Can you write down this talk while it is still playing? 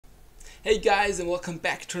Hey guys, and welcome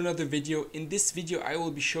back to another video. In this video I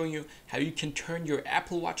will be showing you how you can turn your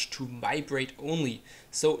Apple Watch to vibrate only.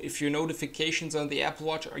 So if your notifications on the Apple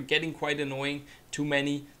Watch are getting quite annoying, too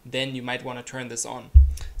many, then you might want to turn this on.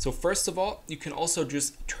 So first of all, you can also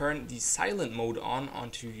just turn the silent mode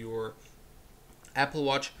onto your Apple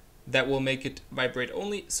Watch. That will make it vibrate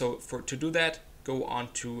only. So to do that, go on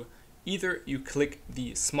to either you click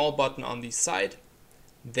the small button on the side,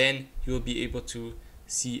 then you'll be able to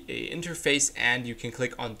see a interface and you can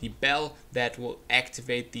click on the bell that will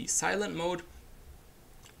activate the silent mode,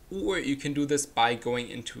 or you can do this by going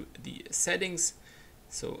into the settings.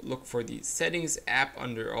 So look for the settings app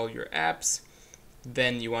under all your apps,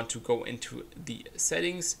 then you want to go into the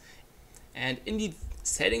settings, and in the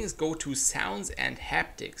settings go to sounds and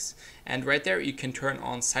haptics, and right there you can turn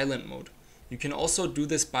on silent mode. You can also do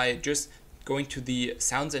this by just going to the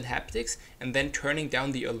sounds and haptics and then turning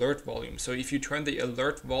down the alert volume. So if you turn the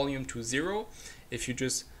alert volume to 0, if you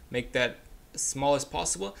just make that as small as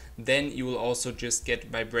possible, then you will also just get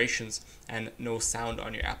vibrations and no sound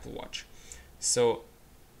on your Apple Watch. So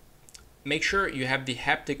make sure you have the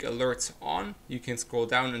haptic alerts on. You can scroll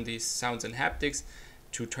down in these sounds and haptics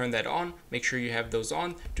to turn that on. Make sure you have those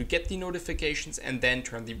on to get the notifications, and then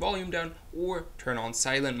turn the volume down or turn on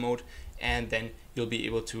silent mode, and then you'll be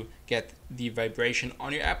able to get the vibration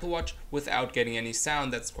on your Apple Watch without getting any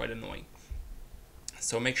sound. That's quite annoying.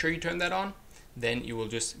 So make sure you turn that on, then you will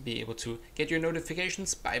just be able to get your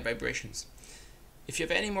notifications by vibrations. If you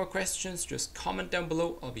have any more questions, just comment down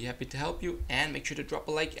below. I'll be happy to help you, and make sure to drop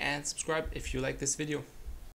a like and subscribe if you like this video.